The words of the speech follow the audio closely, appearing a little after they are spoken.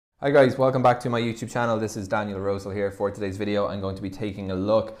Hi guys, welcome back to my YouTube channel. This is Daniel Rosehill here. For today's video, I'm going to be taking a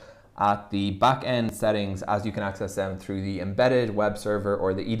look at the back-end settings as you can access them through the embedded web server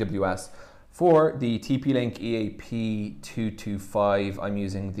or the EWS. For the TP-Link EAP 225, I'm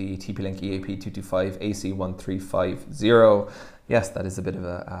using the TP-Link EAP 225 AC1350. Yes, that is a bit of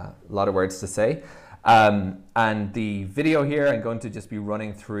a lot of words to say. And the video here, I'm going to just be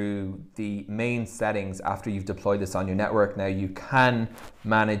running through the main settings after you've deployed this on your network. Now you can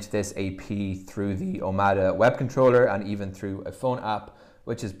manage this AP through the Omada web controller and even through a phone app,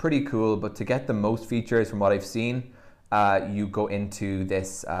 which is pretty cool. But to get the most features from what I've seen, you go into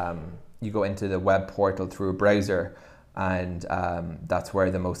this, you go into the web portal through a browser, and that's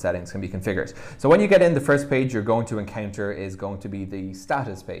where the most settings can be configured. So when you get in, the first page you're going to encounter is going to be the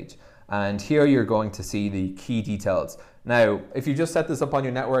status page. And here you're going to see the key details. Now, if you just set this up on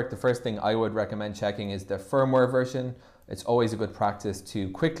your network, the first thing I would recommend checking is the firmware version. It's always a good practice to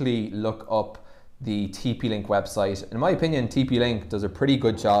quickly look up the TP-Link website. In my opinion, TP-Link does a pretty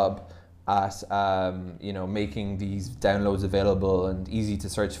good job at making these downloads available and easy to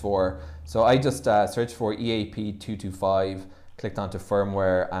search for. So I just searched for EAP 225, clicked onto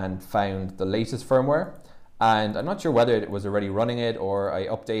firmware and found the latest firmware. And I'm not sure whether it was already running it or I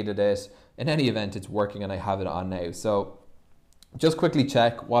updated it. In any event, it's working and I have it on now. So just quickly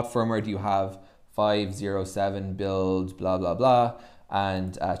check what firmware do you have, 507 build, blah, blah, blah,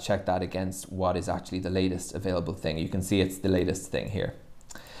 and check that against what is actually the latest available thing. You can see it's the latest thing here.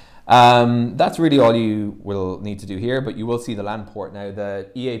 That's really all you will need to do here, but you will see the LAN port now. The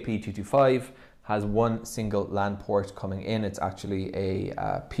EAP 225 has one single LAN port coming in. It's actually a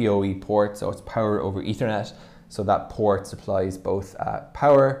PoE port, so it's power over Ethernet. So that port supplies both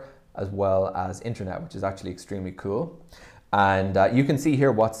power as well as internet, which is actually extremely cool. And you can see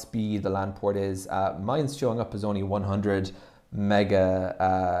here what speed the LAN port is. Mine's showing up as only 100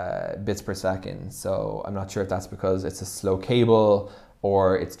 megabits per second. So I'm not sure if that's because it's a slow cable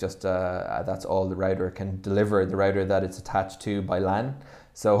or it's just that's all the router can deliver, the router that it's attached to by LAN.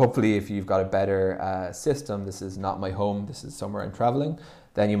 So hopefully if you've got a better system, this is not my home, this is somewhere I'm traveling,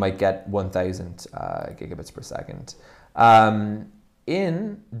 then you might get 1000 gigabits per second.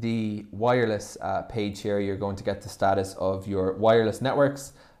 In the wireless page here, you're going to get the status of your wireless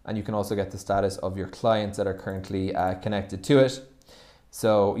networks, and you can also get the status of your clients that are currently connected to it.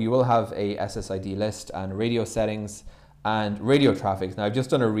 So you will have a SSID list and radio settings and radio traffic. Now I've just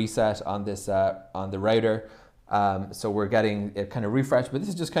done a reset on this on the router. So we're getting it kind of refreshed, but this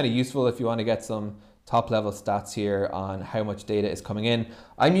is just kind of useful if you want to get some top level stats here on how much data is coming in.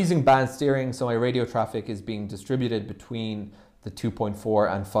 I'm using band steering, so my radio traffic is being distributed between the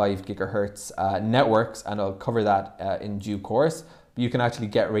 2.4 and 5 gigahertz networks, and I'll cover that in due course. But you can actually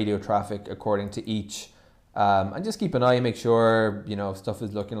get radio traffic according to each, and just keep an eye and make sure stuff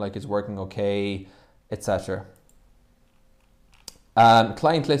is looking like it's working okay, etc.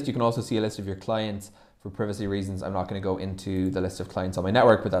 Client list, you can also see a list of your clients. For privacy reasons, I'm not going to go into the list of clients on my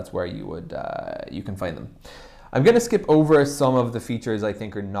network, but that's where you would you can find them. I'm going to skip over some of the features I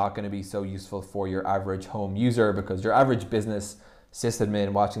think are not going to be so useful for your average home user, because your average business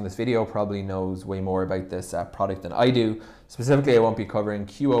sysadmin watching this video probably knows way more about this product than I do. Specifically, I won't be covering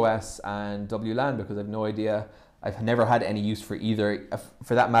QoS and WLAN because I have no idea. I've never had any use for either,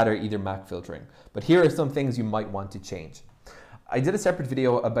 for that matter, either MAC filtering. But here are some things you might want to change. I did a separate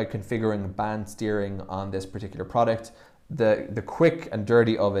video about configuring band steering on this particular product. The quick and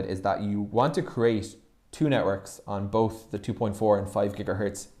dirty of it is that you want to create two networks on both the 2.4 and 5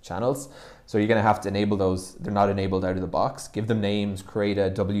 gigahertz channels. So you're going to have to enable those. They're not enabled out of the box. Give them names, create a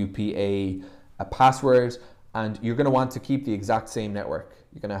WPA, a password, and you're going to want to keep the exact same network.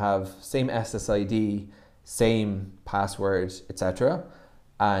 You're going to have same SSID, same password, etc.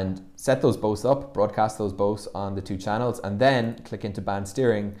 And set those both up, broadcast those both on the two channels, and then click into band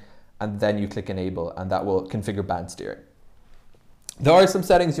steering, and then you click enable, and that will configure band steering. There are some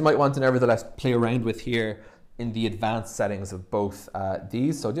settings you might want to nevertheless play around with here in the advanced settings of both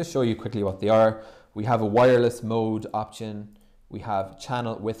these. So just show you quickly what they are. We have a wireless mode option. We have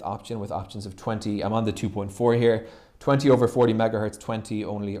channel width option with options of 20. I'm on the 2.4 here. 20 over 40 megahertz, 20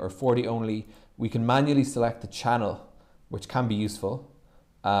 only, or 40 only. We can manually select the channel, which can be useful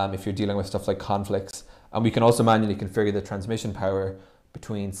if you're dealing with stuff like conflicts. And we can also manually configure the transmission power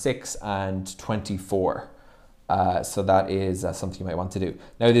between 6 and 24. So that is something you might want to do.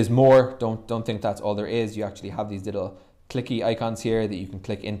 Now there's more, don't think that's all there is. You actually have these little clicky icons here that you can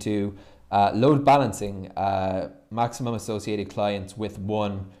click into. Load balancing, maximum associated clients with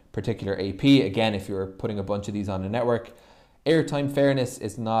one particular AP. Again, if you're putting a bunch of these on a network. Airtime fairness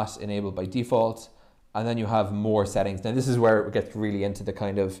is not enabled by default. and then you have more settings. Now this is where it gets really into the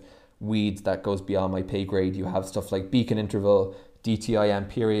kind of weeds that goes beyond my pay grade. You have stuff like beacon interval, DTIM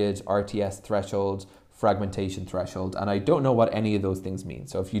period, RTS threshold, fragmentation threshold, and I don't know what any of those things mean.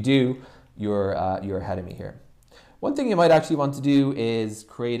 So if you do, you're ahead of me here. One thing you might actually want to do is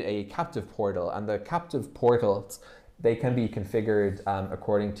create a captive portal, and the captive portals, they can be configured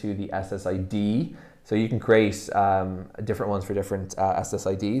according to the SSID. So you can create different ones for different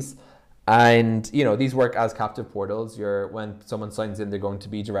SSIDs. And these work as captive portals. When someone signs in, they're going to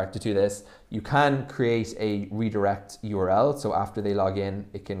be directed to this. You can create a redirect URL. So after they log in,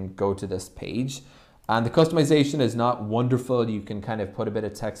 it can go to this page. And the customization is not wonderful. You can kind of put a bit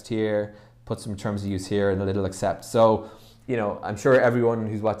of text here, put some terms of use here, and a little accept. So, I'm sure everyone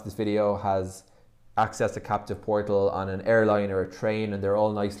who's watched this video has access to captive portal on an airline or a train, and they're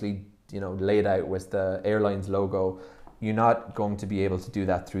all nicely, laid out with the airline's logo. You're not going to be able to do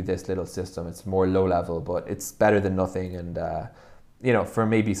that through this little system. It's more low level, but it's better than nothing. And, for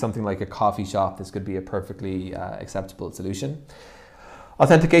maybe something like a coffee shop, this could be a perfectly acceptable solution.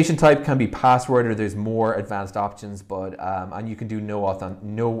 Authentication type can be password, or there's more advanced options, but and you can do no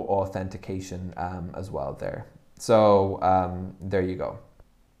authentication as well there. So there you go.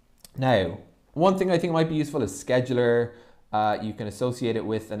 Now, one thing I think might be useful is scheduler. You can associate it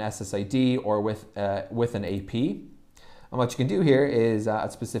with an SSID or with an AP. And what you can do here is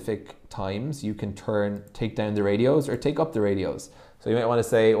at specific times, you can take down the radios or take up the radios. So you might want to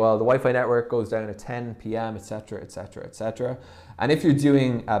say, well, the Wi-Fi network goes down at 10 p.m., etc., etc., etc. And if you're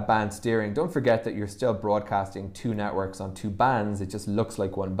doing band steering, don't forget that you're still broadcasting two networks on two bands. It just looks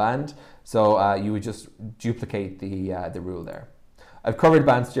like one band. So you would just duplicate the rule there. I've covered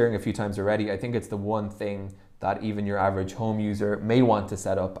band steering a few times already. I think it's the one thing that even your average home user may want to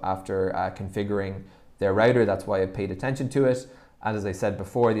set up after configuring their router. That's why I paid attention to it. And as I said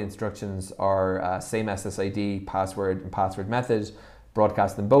before, the instructions are same SSID, password, and password method.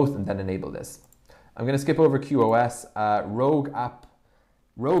 Broadcast them both and then enable this. I'm going to skip over QoS.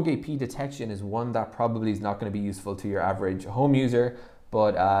 Rogue AP detection is one that probably is not going to be useful to your average home user,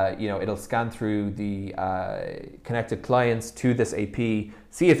 but it'll scan through the connected clients to this AP,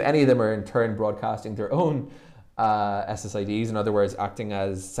 see if any of them are in turn broadcasting their own SSIDs, in other words, acting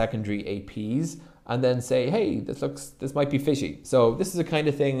as secondary APs, and then say, hey, this might be fishy. So this is a kind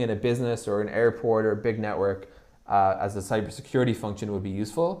of thing in a business or an airport or a big network as a cybersecurity function would be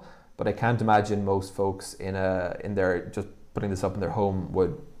useful, but I can't imagine most folks in their just putting this up in their home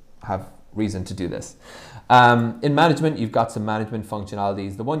would have reason to do this. In management, you've got some management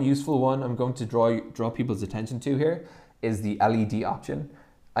functionalities. The one useful one I'm going to draw people's attention to here is the LED option.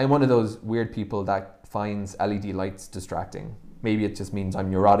 I'm one of those weird people that finds LED lights distracting. Maybe it just means I'm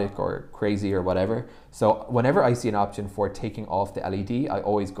neurotic or crazy or whatever. So whenever I see an option for taking off the LED, I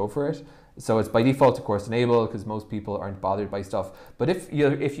always go for it. So it's by default, of course, enabled because most people aren't bothered by stuff. But if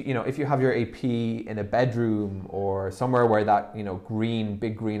you have your AP in a bedroom or somewhere where that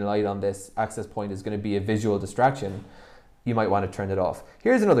big green light on this access point is going to be a visual distraction, you might want to turn it off.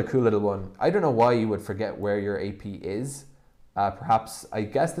 Here's another cool little one. I don't know why you would forget where your AP is. Perhaps, I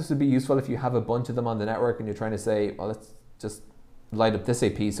guess this would be useful if you have a bunch of them on the network and you're trying to say, well, let's just light up this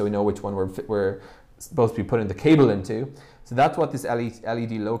AP so we know which one we're supposed to be putting the cable into. So that's what this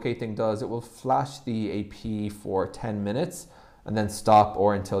LED locate thing does. It will flash the AP for 10 minutes and then stop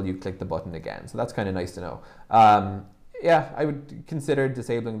or until you click the button again. So that's kind of nice to know. Yeah, I would consider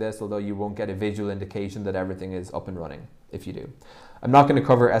disabling this, although you won't get a visual indication that everything is up and running if you do. I'm not going to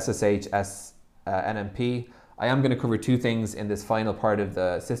cover SSH, NMP. I am going to cover two things in this final part of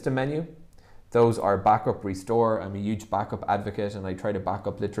the system menu. Those are backup, restore. I'm a huge backup advocate and I try to back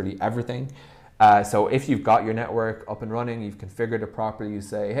up literally everything. So if you've got your network up and running, you've configured it properly, you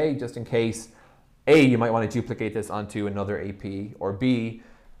say, hey, just in case, A, you might want to duplicate this onto another AP, or B,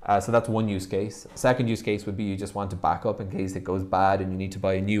 so that's one use case. Second use case would be you just want to back up in case it goes bad and you need to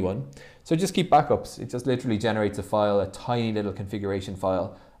buy a new one. So just keep backups. It just literally generates a file, a tiny little configuration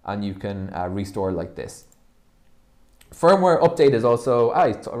file, and you can restore like this. Firmware update is also,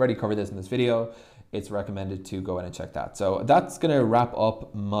 I already covered this in this video. It's recommended to go in and check that. So that's going to wrap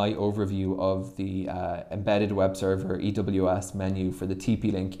up my overview of the embedded web server EWS menu for the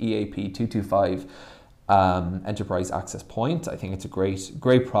TP-Link EAP 225 enterprise access point. I think it's a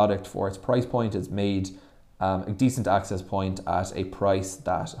great product for its price point. It's made a decent access point at a price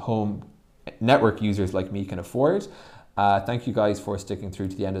that home network users like me can afford. Thank you guys for sticking through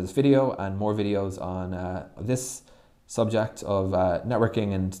to the end of this video, and more videos on this subject of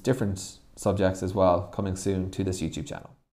networking and different subjects as well coming soon to this YouTube channel.